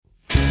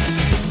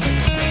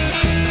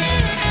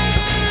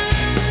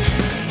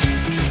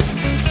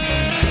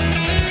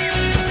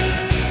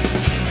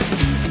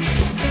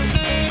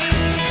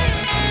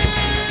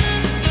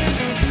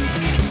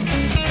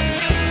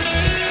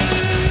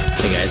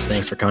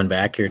for coming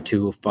back here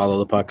to Follow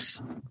the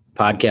Pucks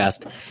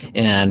podcast.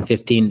 And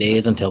 15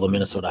 days until the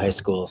Minnesota high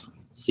school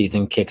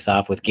season kicks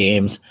off with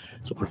games.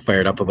 So we're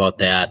fired up about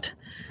that.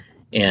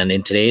 And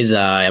in today's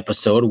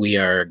episode, we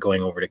are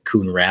going over to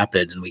Coon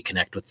Rapids, and we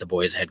connect with the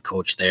boys' head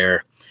coach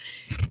there.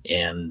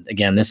 And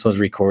again, this was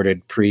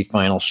recorded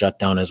pre-final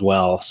shutdown as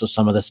well. So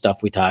some of the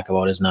stuff we talk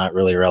about is not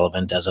really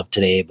relevant as of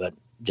today, but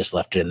just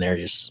left it in there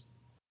just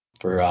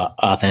for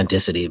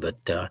authenticity.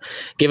 But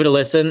give it a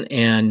listen,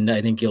 and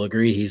I think you'll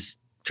agree he's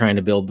trying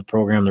to build the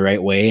program the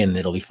right way, and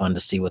it'll be fun to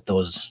see what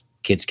those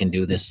kids can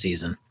do this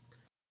season.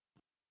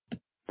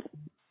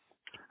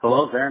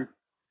 Hello, Aaron.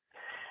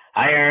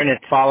 Hi, Aaron.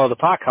 It's Follow the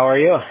Puck. How are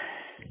you?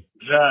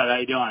 Good. How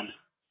you doing?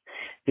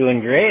 Doing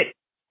great.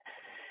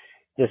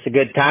 This a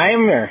good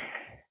time, or?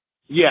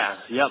 Yeah.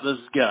 Yep. This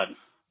is good.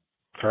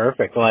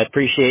 Perfect. Well, I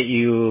appreciate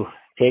you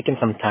taking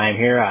some time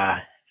here,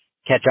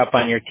 catch up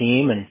on your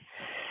team and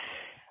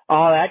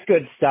all that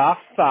good stuff.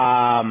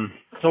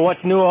 So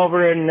what's new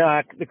over in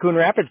the Coon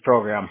Rapids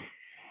program?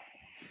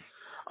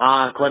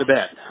 Quite a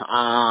bit.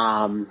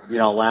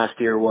 Last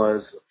year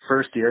was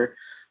first year.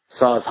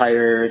 So I was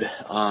hired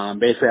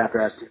basically after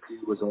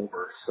FTP was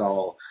over.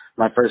 So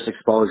my first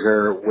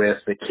exposure with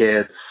the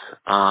kids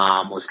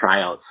was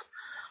tryouts.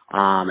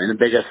 And the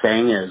biggest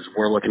thing is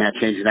we're looking at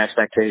changing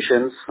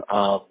expectations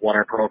of what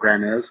our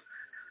program is,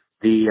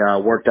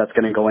 the work that's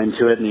going to go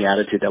into it, and the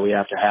attitude that we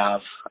have to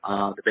have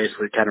to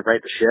basically kind of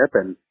right the ship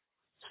and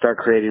start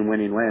creating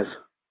winning ways.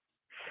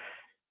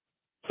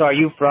 So are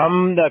you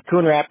from the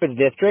Coon Rapids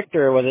district,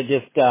 or was it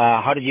just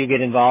how did you get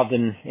involved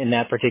in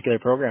that particular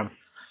program?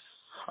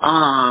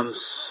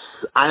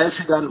 I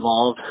actually got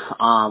involved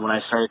when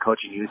I started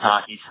coaching youth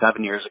hockey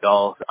 7 years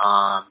ago.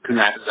 Coon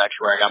Rapids is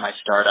actually where I got my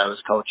start. I was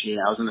coaching.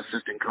 I was an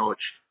assistant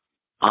coach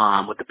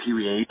with the Pee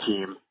Wee A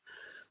team.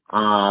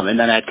 And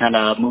then I kind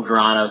of moved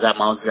around. I was at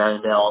Mount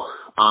Ziondale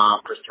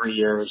for 3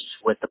 years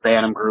with the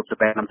Bantam group, the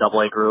Bantam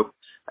AA group,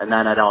 and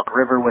then at Elk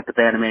River with the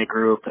Bantam A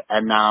group.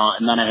 And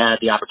then I had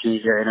the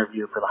opportunity to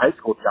interview for the high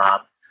school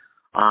job,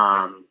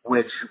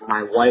 which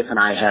my wife and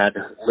I had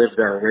lived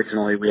there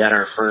originally. We had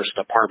our first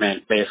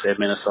apartment basically in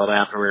Minnesota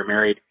after we were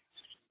married,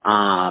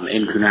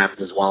 in Coon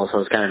Rapids as well. So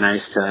it was kind of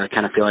nice to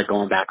kind of feel like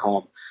going back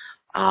home.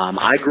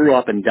 I grew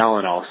up in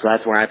Delano, so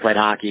that's where I played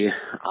hockey,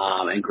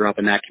 and grew up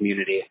in that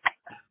community.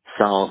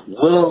 So a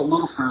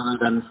little further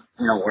than,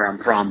 where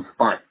I'm from,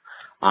 but,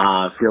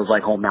 feels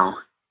like home now.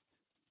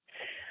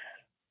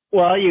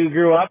 Well, you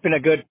grew up in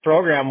a good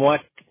program.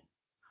 What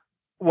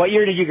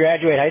year did you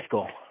graduate high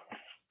school?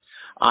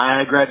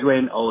 I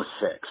graduated in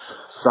 2006.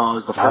 So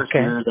it was the first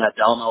year that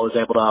Delano was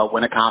able to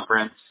win a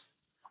conference.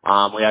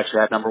 We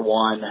actually had number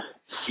one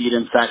seed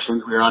in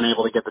sections. We were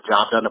unable to get the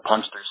job done to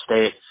punch through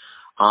state.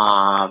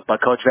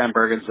 But Coach Van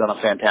Bergen's done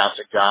a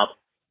fantastic job.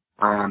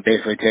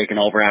 Basically taking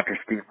over after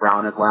Steve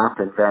Brown had left,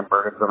 and Van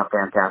Bergen's done a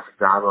fantastic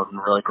job of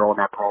really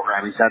growing that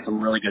program. He's had some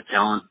really good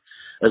talent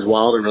as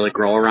well to really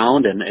grow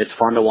around, and it's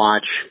fun to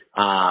watch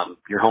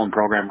your home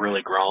program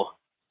really grow.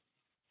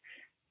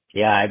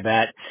 Yeah, I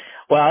bet.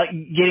 Well,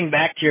 getting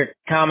back to your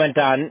comment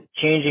on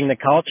changing the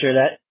culture,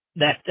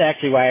 that's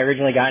actually why I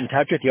originally got in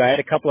touch with you. I had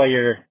a couple of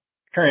your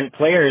current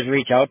players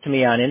reach out to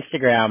me on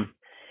Instagram,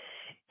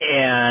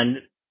 and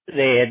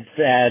they had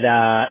said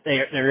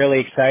they're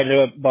really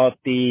excited about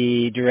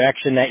the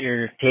direction that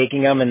you're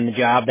taking them and the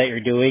job that you're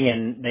doing,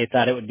 and they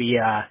thought it would be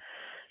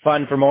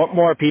fun for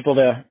more people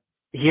to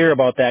hear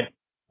about that,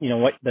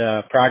 what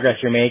the progress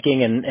you're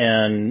making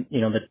and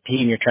the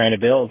team you're trying to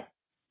build.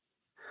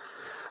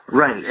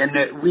 Right,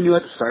 and we knew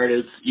at the start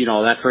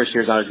that first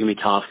year is always going to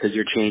be tough because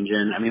you're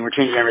changing. I mean, we're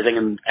changing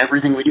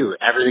everything we do,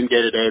 everything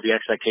day to day, the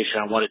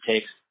expectation on what it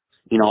takes,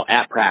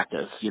 at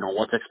practice,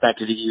 what's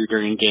expected of you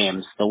during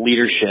games, the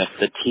leadership,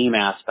 the team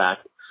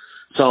aspect.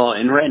 So,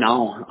 and right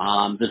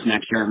now, this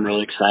next year, I'm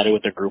really excited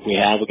with the group we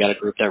have. We got a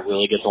group that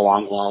really gets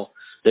along well.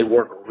 They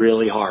work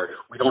really hard.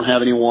 We don't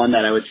have anyone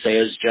that I would say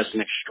is just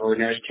an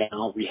extraordinary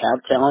talent. We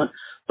have talent,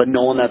 but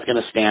no one that's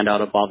going to stand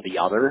out above the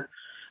other.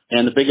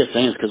 And the biggest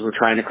thing is because we're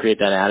trying to create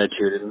that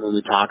attitude. And when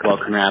we talk about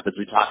Coon Rapids,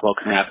 we talk about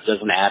Coon Rapids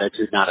as an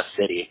attitude, not a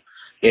city.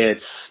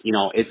 It's,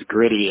 it's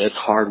gritty. It's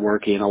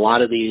hardworking. A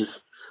lot of these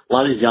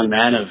young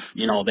men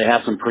have, they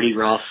have some pretty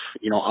rough,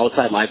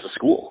 outside lives of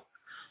school.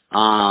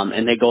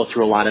 And they go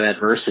through a lot of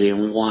adversity,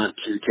 and we want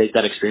to take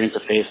that experience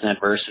of facing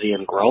adversity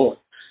and grow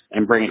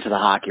and bring it to the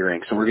hockey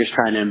rink. So we're just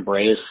trying to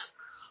embrace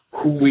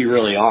who we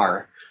really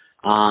are.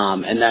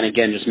 And then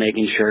again, just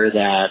making sure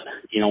that,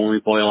 when we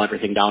boil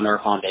everything down to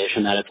our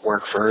foundation, that it's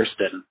work first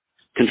and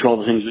control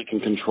the things we can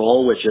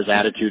control, which is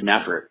attitude and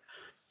effort.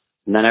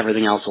 And then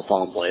everything else will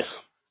fall in place.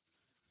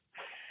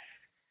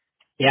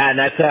 Yeah, and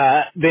that's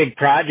a big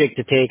project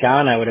to take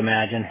on, I would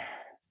imagine.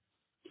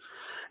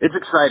 It's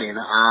exciting.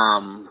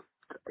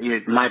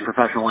 My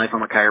professional life,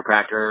 I'm a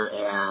chiropractor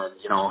and,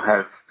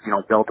 have,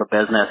 built a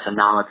business, and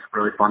now it's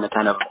really fun to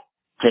kind of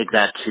take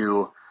that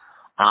to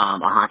a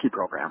hockey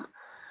program.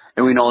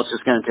 And we know it's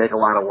just going to take a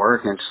lot of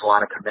work and just a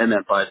lot of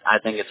commitment, but I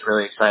think it's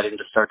really exciting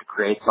to start to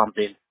create some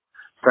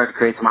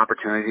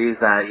opportunities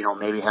that,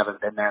 maybe haven't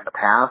been there in the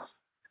past.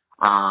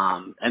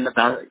 And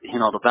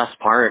the best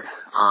part,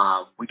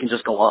 we can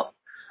just go up.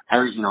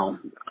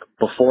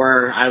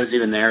 Before I was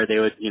even there, they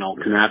would,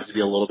 Coon Rapids would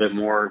be a little bit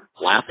more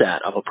laughed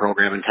at of a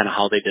program and kind of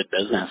how they did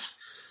business.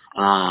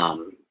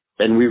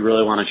 And we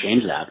really want to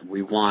change that.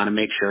 We want to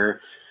make sure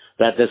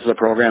that this is a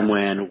program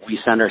when we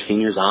send our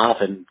seniors off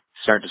and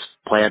start to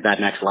play at that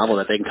next level,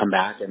 that they can come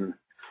back and,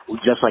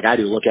 just like I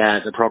do, look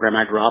at the program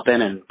I grew up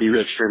in and be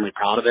extremely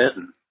proud of it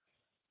and,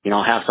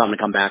 have something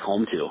to come back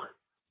home to.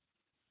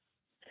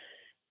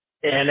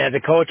 And as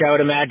a coach, I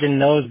would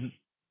imagine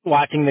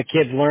watching the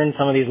kids learn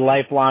some of these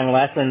lifelong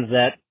lessons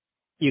that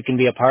you can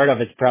be a part of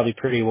is probably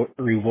pretty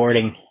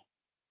rewarding.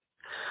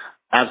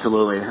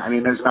 Absolutely. I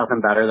mean, there's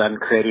nothing better than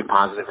creating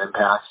positive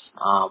impacts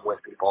with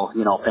people,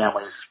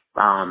 families,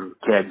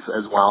 kids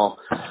as well.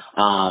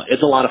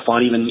 It's a lot of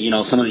fun, even,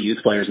 some of the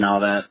youth players now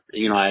that,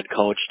 I had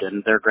coached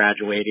and they're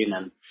graduating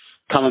and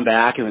coming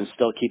back and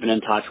still keeping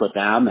in touch with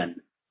them and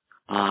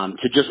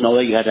to just know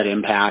that you had that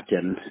impact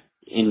and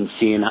in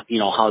seeing,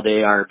 how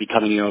they are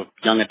becoming,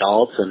 young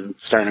adults and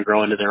starting to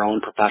grow into their own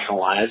professional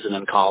lives and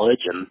in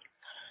college. And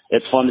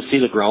it's fun to see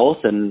the growth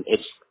and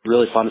it's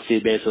really fun to see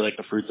basically like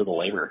the fruits of the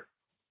labor.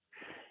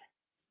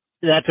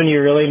 That's when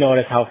you really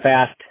notice how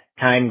fast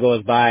time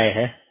goes by,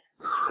 huh?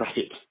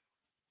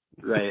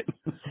 Right.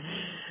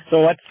 So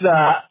what's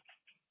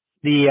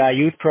the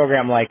youth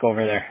program like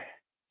over there?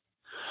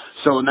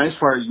 So nice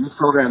for our youth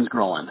program's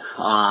growing.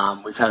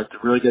 We've had a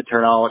really good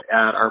turnout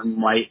at our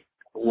Might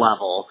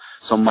level.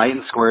 So Might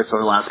and Squirts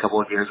over the last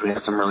couple of years, we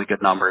had some really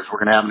good numbers. We're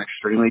going to have an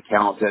extremely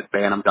talented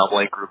Bantam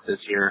AA group this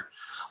year.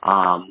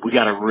 We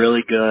got a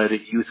really good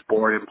youth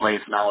board in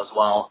place now as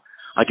well.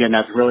 Again,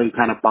 that's really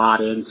kind of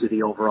bought into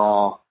the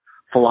overall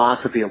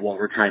philosophy of what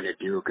we're trying to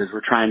do, because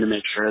we're trying to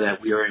make sure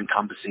that we are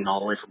encompassing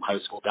all the way from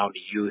high school down to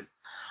youth.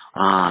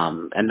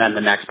 And then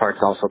the next part's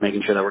also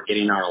making sure that we're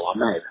getting our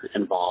alumni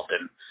involved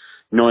and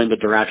knowing the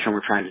direction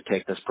we're trying to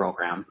take this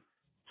program.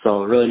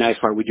 So a really nice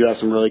part. We do have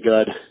some really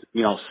good,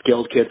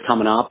 skilled kids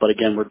coming up, but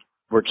again,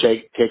 we're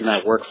taking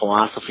that work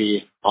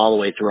philosophy all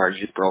the way through our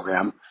youth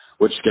program,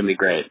 which is going to be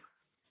great.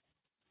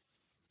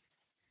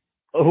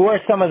 Who are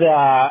some of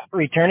the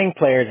returning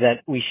players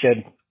that we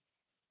should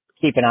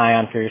keep an eye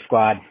on for your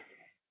squad?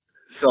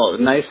 So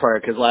the nice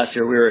part, because last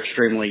year we were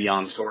extremely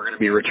young, so we're going to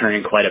be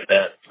returning quite a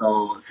bit.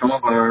 So some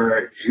of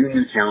our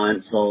junior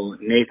talent, so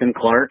Nathan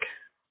Clark,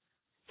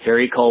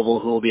 Harry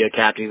Koval, who will be a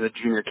captain, he's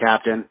a junior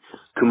captain.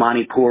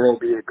 Kumani Poor will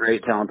be a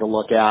great talent to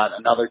look at.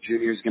 Another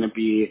junior is going to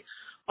be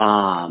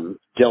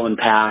Dylan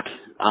Pack,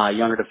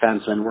 younger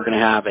defenseman. We're going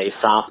to have a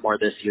sophomore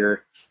this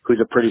year who's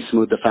a pretty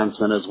smooth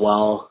defenseman as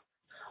well,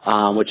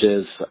 which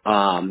is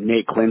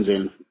Nate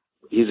Clinton.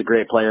 He's a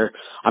great player.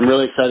 I'm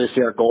really excited to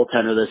see our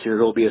goaltender this year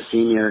who will be a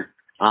senior.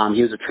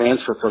 He was a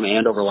transfer from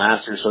Andover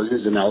last year, so he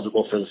was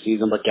ineligible for the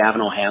season, but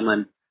Gavin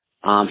O'Hanlon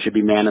should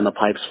be manning the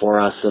pipes for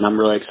us, and I'm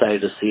really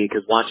excited to see,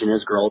 because watching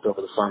his growth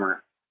over the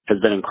summer has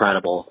been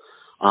incredible.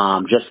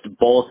 Just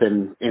both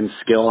in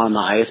skill on the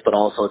ice, but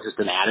also just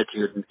in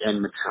attitude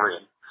and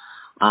maturing.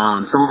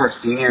 Some of our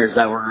seniors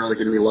that we're really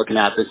going to be looking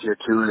at this year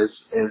too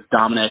is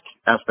Dominic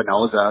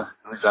Espinoza,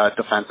 who's a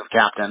defensive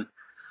captain.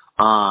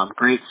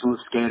 Great smooth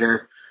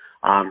skater.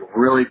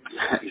 Really,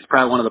 he's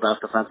probably one of the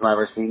best defensemen I've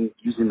ever seen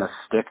using the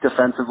stick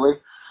defensively.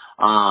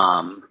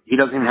 He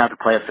doesn't even have to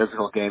play a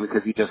physical game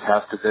because he just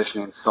has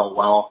positioning so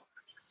well.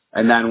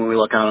 And then when we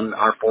look on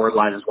our forward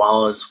line as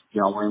well as,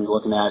 we're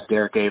looking at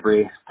Derek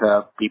Avery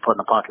to be putting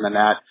the puck in the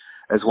net,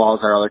 as well as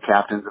our other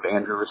captains of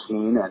Andrew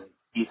Racine and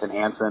Ethan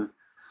Hansen.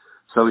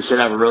 So we should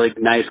have a really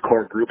nice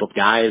core group of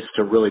guys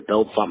to really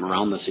build something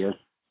around this year.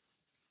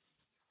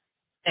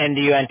 And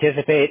do you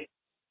anticipate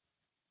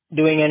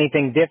doing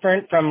anything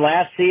different from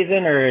last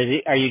season,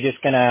 or are you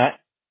just going to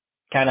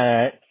kind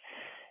of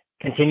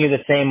continue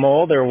the same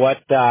mold, or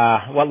what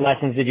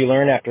lessons did you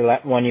learn after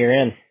that 1 year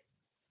in?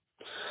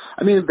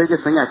 I mean, the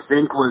biggest thing I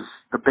think was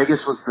the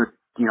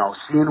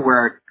seeing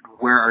where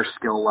our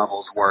skill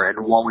levels were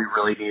and what we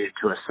really needed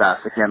to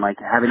assess. Again, like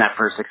having that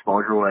first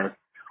exposure with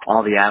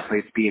all the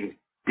athletes being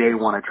day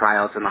one of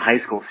tryouts, and the high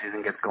school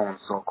season gets going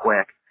so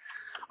quick.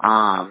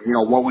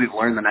 What we've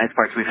learned, the nice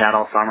parts we've had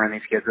all summer, and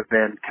these kids have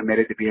been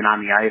committed to being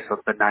on the ice, so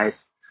it's been nice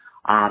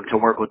to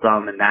work with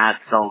them and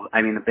that. So,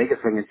 I mean, the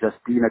biggest thing is just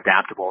being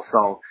adaptable.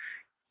 So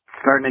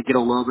starting to get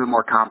a little bit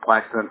more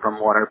complex than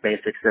from what our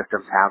basic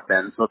systems have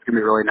been. So it's going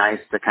to be really nice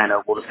to kind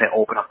of, we'll just say,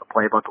 open up the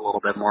playbook a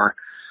little bit more.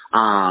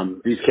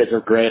 These kids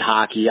are great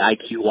hockey,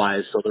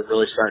 IQ-wise, so they're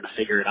really starting to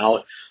figure it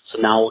out. So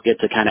now we'll get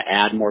to kind of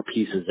add more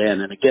pieces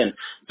in. And again,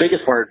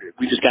 biggest part,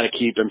 we just got to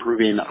keep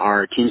improving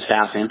our team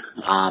staffing.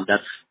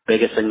 That's the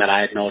biggest thing that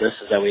I had noticed,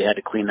 is that we had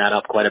to clean that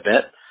up quite a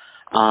bit.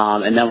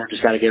 And then we're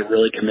just got to get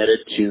really committed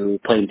to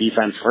playing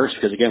defense first,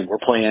 because again,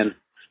 we're playing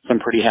some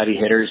pretty heavy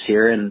hitters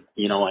here in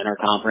our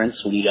conference.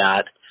 We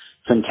got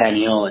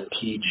Centennial and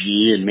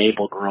TG and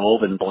Maple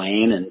Grove and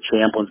Blaine, and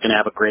Champlin's going to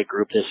have a great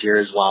group this year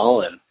as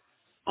well. And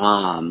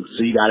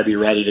so you got to be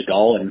ready to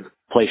go and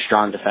play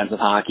strong defensive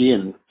hockey.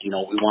 And, we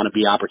want to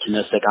be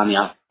opportunistic on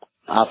the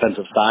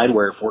offensive side,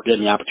 where if we're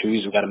getting the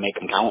opportunities, we've got to make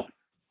them count.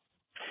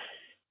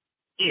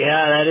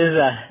 Yeah, that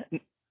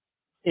is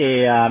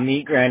a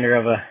meat grinder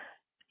of a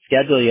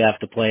schedule you have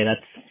to play.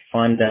 That's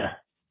fun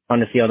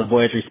to see how the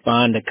boys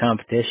respond to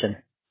competition.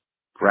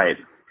 Right.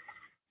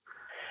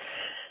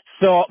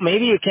 So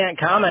maybe you can't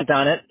comment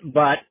on it,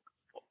 but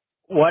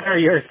what are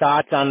your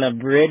thoughts on the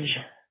bridge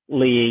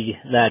league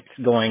that's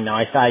going now?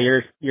 I saw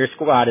your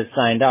squad is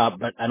signed up,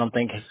 but I don't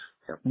think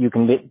you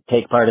can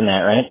take part in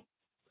that, right?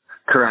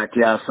 Correct,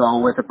 yeah. So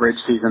with the bridge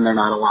season, they're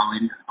not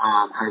allowing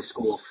high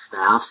school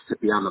staffs to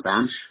be on the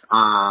bench.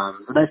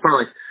 The nice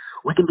part, like,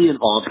 we can be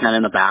involved kind of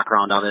in the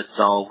background of it.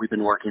 So we've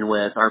been working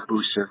with our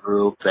booster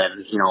group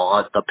and,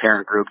 the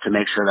parent group to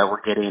make sure that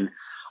we're getting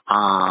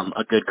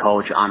a good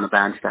coach on the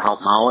bench to help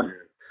them out. And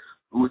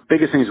the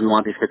biggest thing is we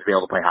want these kids to be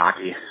able to play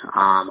hockey.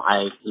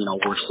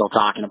 We're still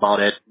talking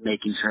about it,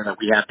 making sure that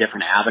we have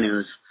different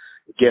avenues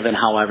given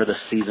however the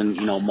season,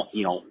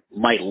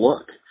 might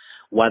look.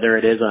 Whether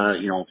it is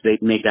if they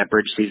make that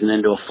bridge season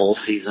into a full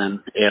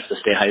season, if the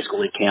state high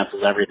school league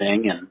cancels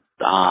everything, and,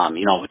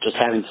 just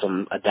having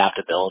some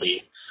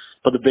adaptability.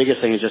 But the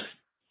biggest thing is just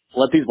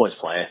let these boys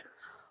play.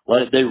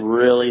 They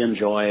really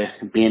enjoy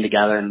being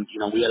together. And,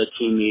 we had a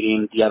team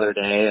meeting the other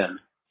day and,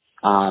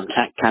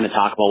 kind of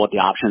talk about what the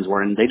options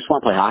were, and they just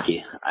want to play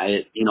hockey.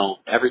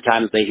 Every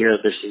time that they hear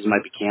that their season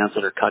might be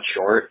canceled or cut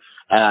short,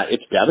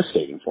 it's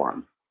devastating for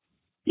them.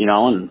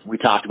 And we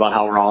talked about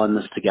how we're all in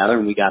this together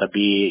and we got to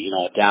be,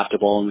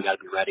 adaptable and we got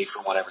to be ready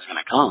for whatever's going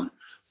to come.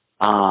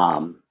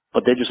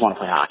 But they just want to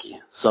play hockey.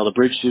 So the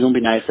bridge season will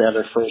be nice. They have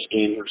their first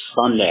game here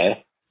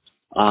Sunday,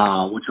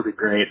 which will be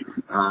great.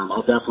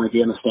 I'll definitely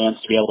be in the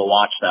stands to be able to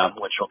watch them,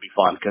 which will be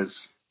fun because,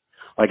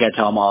 like I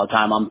tell them all the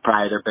time, I'm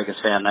probably their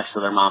biggest fan next to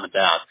their mom and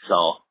dad.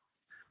 So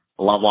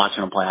I love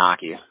watching them play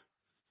hockey.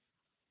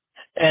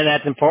 And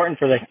that's important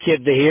for the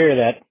kids to hear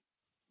that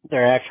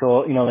their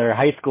actual, their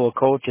high school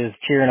coach is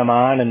cheering them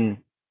on and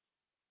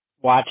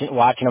watching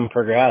them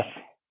progress.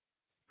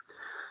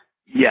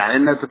 Yeah,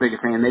 and that's the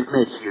biggest thing. And they've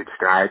made huge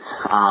strides.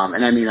 I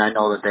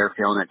know that they're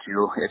feeling it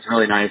too. It's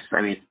really nice.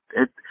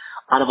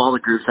 Out of all the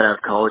groups that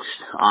I've coached,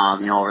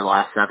 over the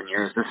last 7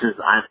 years,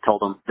 I've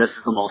told them this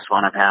is the most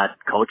fun I've had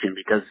coaching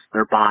because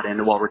they're bought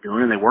into what we're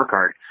doing and they work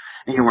hard.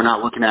 And we're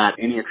not looking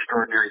at any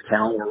extraordinary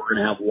talent where we're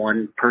going to have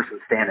one person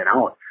standing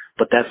out.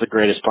 But that's the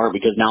greatest part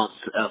because now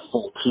it's a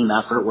full team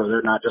effort where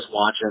they're not just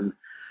watching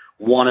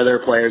one of their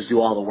players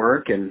do all the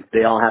work and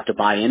they all have to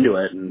buy into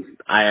it. And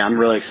I'm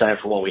really excited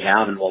for what we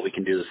have and what we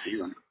can do this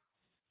season.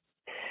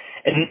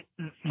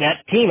 And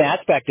that team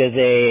aspect is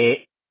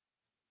a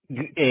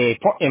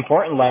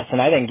important lesson,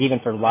 I think, even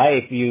for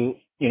life. You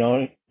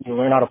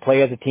learn how to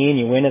play as a team,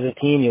 you win as a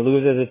team, you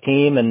lose as a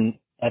team, and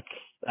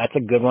that's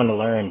a good one to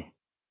learn.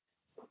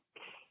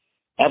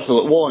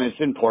 Absolutely. Well, and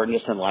it's important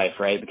just in life,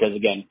 right? Because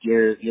again,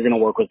 you're going to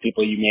work with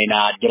people you may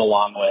not get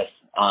along with,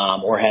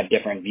 or have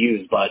different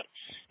views, but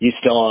you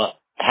still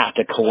have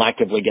to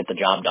collectively get the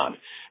job done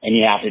and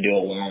you have to do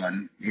it well.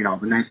 And,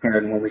 the nice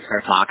part when we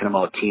start talking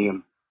about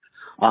team,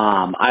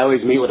 I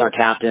always meet with our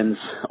captains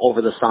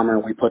over the summer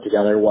and we put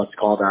together what's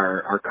called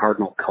our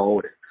Cardinal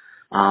Code.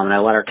 And I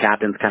let our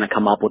captains kind of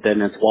come up with it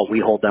and it's what we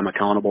hold them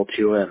accountable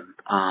to. And,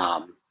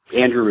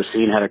 Andrew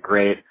Racine had a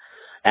great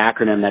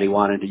acronym that he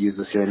wanted to use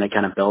this year, and they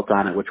kind of built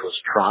on it, which was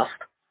trust,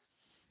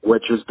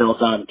 which was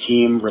built on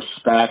team,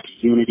 respect,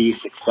 unity,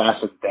 success,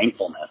 and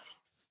thankfulness.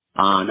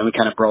 And then we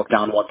kind of broke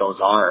down what those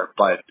are,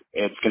 but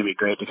it's going to be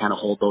great to kind of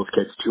hold those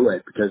kids to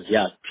it because,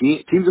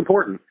 team's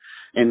important.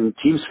 And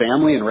team's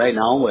family, and right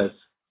now with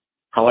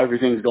how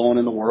everything's going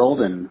in the world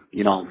and,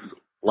 a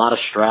lot of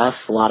stress,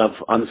 a lot of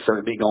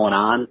uncertainty going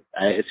on,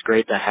 it's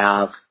great to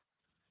have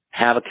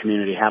a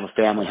community, have a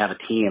family, have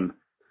a team.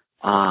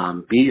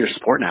 Be your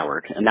support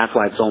network. And that's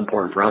why it's so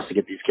important for us to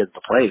get these kids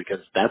to play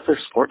because that's their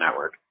support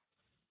network.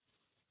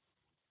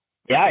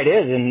 Yeah, it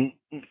is. And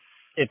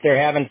if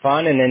they're having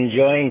fun and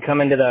enjoying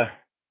coming to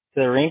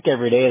the rink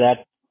every day,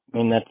 that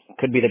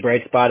could be the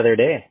bright spot of their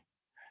day.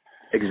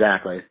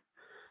 Exactly.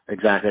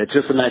 It's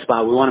just a nice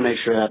spot. We want to make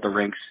sure that the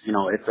rinks,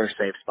 it's their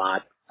safe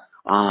spot.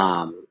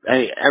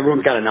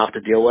 Everyone's got enough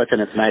to deal with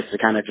and it's nice to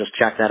kind of just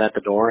check that at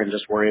the door and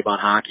just worry about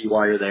hockey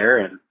while you're there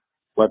and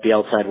let the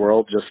outside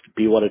world just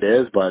be what it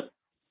is, but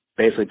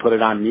basically put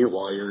it on mute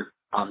while you're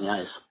on the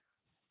ice.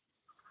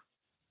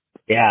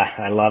 Yeah,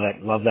 I love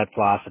it. Love that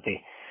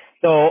philosophy.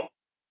 So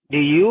do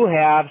you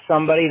have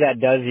somebody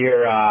that does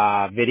your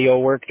video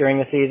work during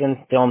the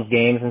season, films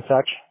games and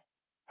such?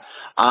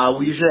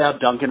 We usually have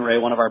Duncan Ray,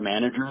 one of our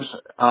managers,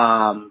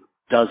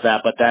 does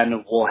that, but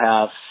then we'll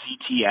have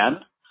CTN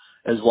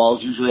as well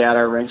as usually at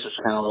our rinks, which is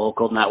kind of a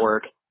local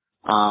network.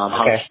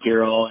 House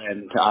Hero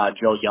and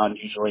Joe Young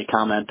usually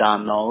comment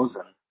on those.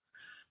 And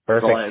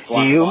perfect. So it's a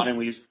lot of fun, and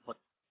we usually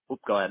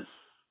go ahead.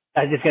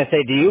 I was just going to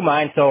say, do you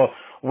mind? So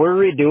we're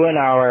redoing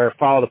our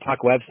Follow the Puck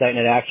website, and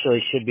it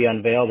actually should be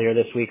unveiled here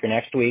this week or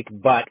next week.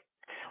 But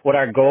what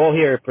our goal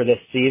here for this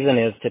season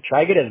is to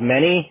try to get as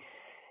many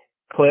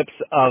clips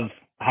of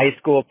high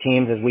school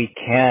teams as we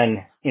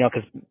can,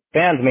 because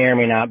fans may or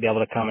may not be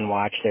able to come and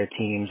watch their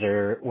teams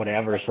or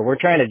whatever. So we're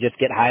trying to just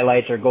get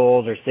highlights or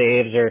goals or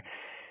saves or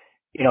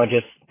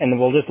and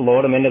we'll just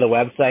load them into the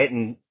website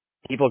and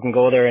people can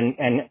go there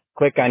and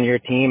click on your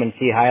team and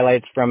see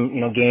highlights from,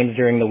 games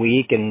during the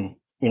week and,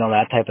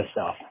 that type of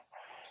stuff.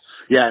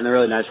 Yeah, and the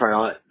really nice part,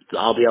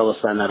 I'll be able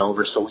to send that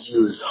over. So we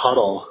use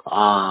Huddle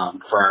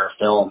for our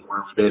film,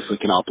 where we basically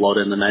can upload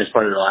it. And the nice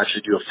part, it'll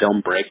actually do a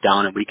film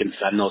breakdown, and we can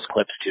send those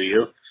clips to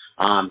you.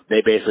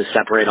 They basically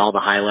separate all the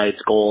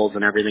highlights, goals,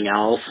 and everything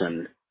else,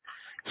 and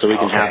so we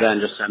can have that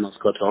and just send those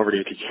clips over to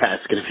you, because,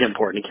 it's going to be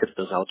important to get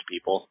those out to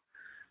people.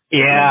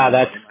 Yeah,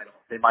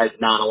 they might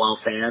not allow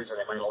fans, or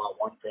they might allow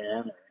one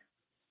fan.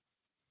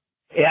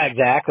 Yeah,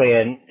 exactly,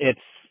 and it's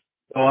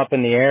all up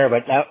in the air,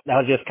 but that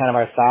was just kind of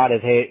our thought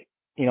is, hey,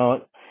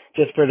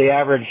 just for the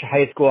average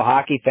high school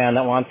hockey fan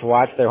that wants to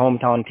watch their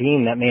hometown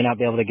team that may not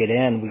be able to get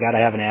in, we got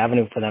to have an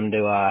avenue for them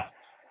to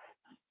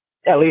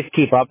at least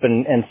keep up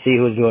and see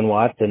who's doing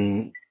what.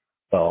 And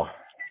so,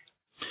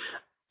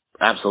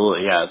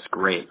 absolutely, yeah, it's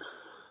great.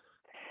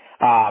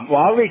 Well,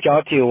 I'll reach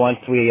out to you once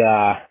we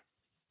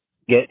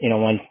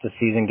once the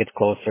season gets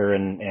closer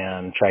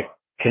and try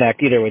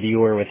connect either with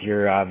you or with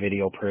your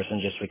video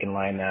person, just so we can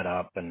line that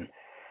up.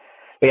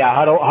 But yeah,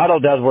 Huddle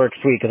does work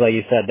sweet, because like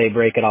you said, they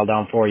break it all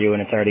down for you,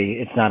 and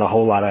it's not a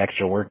whole lot of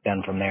extra work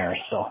done from there.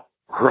 So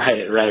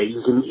right.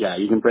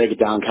 You can break it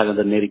down, kind of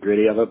the nitty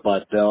gritty of it,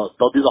 but they'll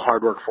do the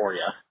hard work for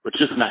you, which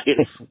is nice.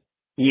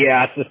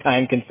 Yeah, it's the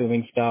time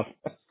consuming stuff.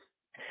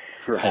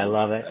 Right. I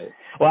love it. Right.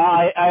 Well,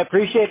 I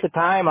appreciate the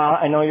time.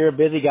 I know you're a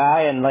busy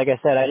guy, and like I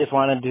said, I just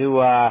wanted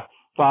to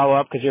follow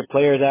up because your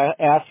players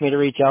asked me to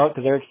reach out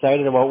because they're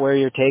excited about where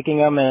you're taking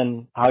them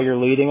and how you're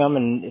leading them,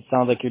 and it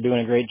sounds like you're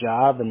doing a great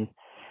job. And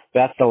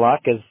best of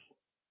luck as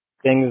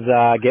things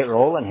get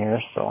rolling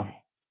here. So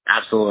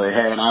absolutely.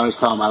 Hey, and I always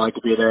tell them I like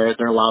to be their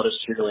loudest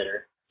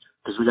cheerleader,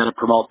 because we got to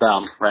promote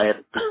them, right?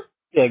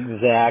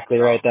 Exactly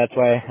right. That's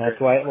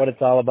why what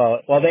it's all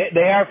about. Well, they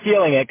are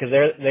feeling it, because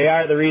they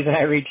are the reason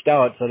I reached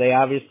out. So they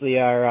obviously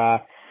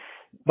are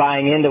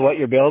buying into what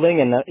you're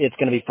building, and it's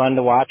going to be fun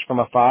to watch from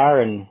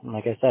afar. And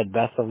like I said,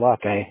 best of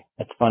luck.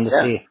 It's fun to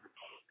see.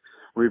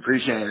 We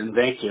appreciate it, and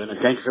thank you. And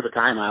thank you for the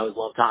time. I always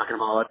love talking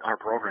about our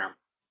program.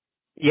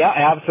 Yeah,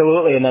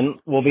 absolutely. And then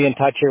we'll be in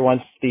touch here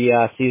once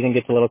the season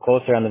gets a little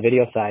closer on the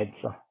video side.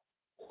 So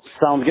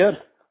sounds good.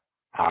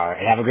 All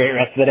right. Have a great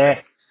rest of the day.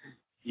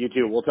 You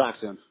too. We'll talk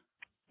soon.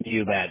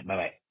 You bet.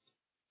 Bye-bye.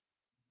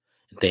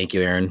 Thank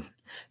you, Aaron,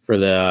 for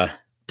the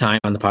time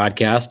on the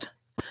podcast.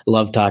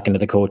 Love talking to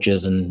the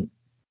coaches and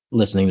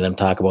listening to them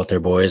talk about their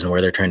boys and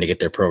where they're trying to get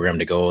their program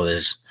to go.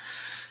 There's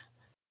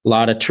a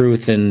lot of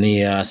truth in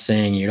the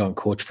saying, you don't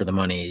coach for the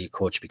money, you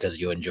coach because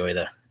you enjoy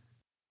the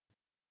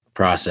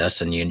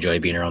process and you enjoy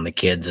being around the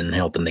kids and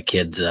helping the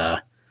kids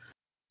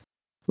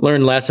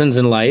learn lessons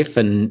in life,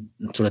 and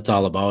that's what it's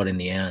all about in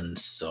the end.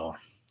 So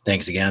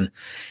thanks again.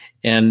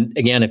 And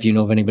again, if you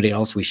know of anybody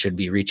else we should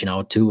be reaching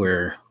out to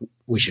or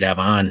we should have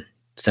on,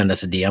 send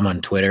us a DM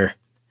on Twitter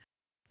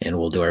and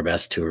we'll do our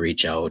best to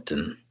reach out.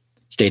 And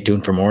stay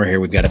tuned for more here.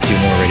 We've got a few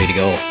more ready to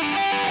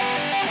go.